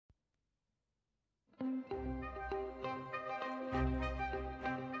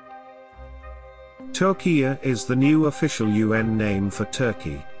Turkiye is the new official UN name for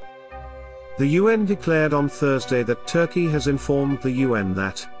Turkey. The UN declared on Thursday that Turkey has informed the UN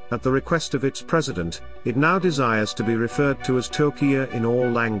that, at the request of its president, it now desires to be referred to as Turkiye in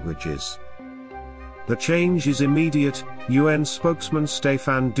all languages. The change is immediate, UN spokesman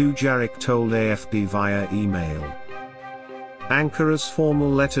Stefan Dujarric told AFP via email. Ankara's formal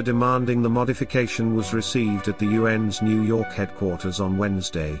letter demanding the modification was received at the UN's New York headquarters on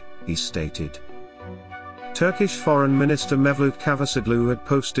Wednesday, he stated. Turkish Foreign Minister Mevlut Cavasoglu had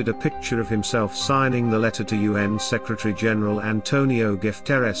posted a picture of himself signing the letter to UN Secretary-General Antonio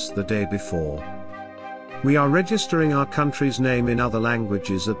Guterres the day before. "We are registering our country's name in other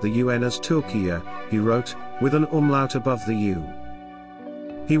languages at the UN as Turkiye," he wrote, with an umlaut above the U.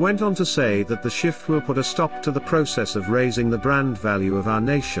 He went on to say that the shift will put a stop to the process of raising the brand value of our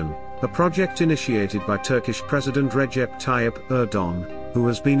nation, a project initiated by Turkish President Recep Tayyip Erdogan, who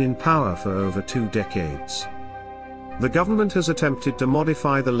has been in power for over 2 decades. The government has attempted to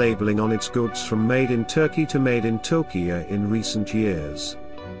modify the labeling on its goods from Made in Turkey to Made in Turkiye in recent years.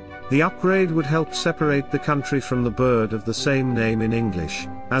 The upgrade would help separate the country from the bird of the same name in English,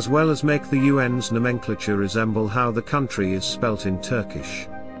 as well as make the UN's nomenclature resemble how the country is spelt in Turkish.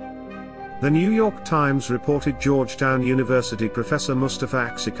 The New York Times reported Georgetown University professor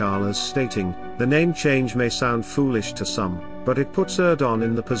Mustafa Aksakal as stating, "The name change may sound foolish to some, but it puts Erdogan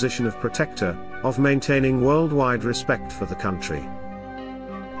in the position of protector, of maintaining worldwide respect for the country."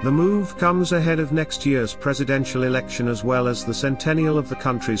 The move comes ahead of next year's presidential election as well as the centennial of the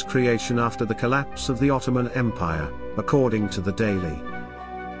country's creation after the collapse of the Ottoman Empire, according to the Daily.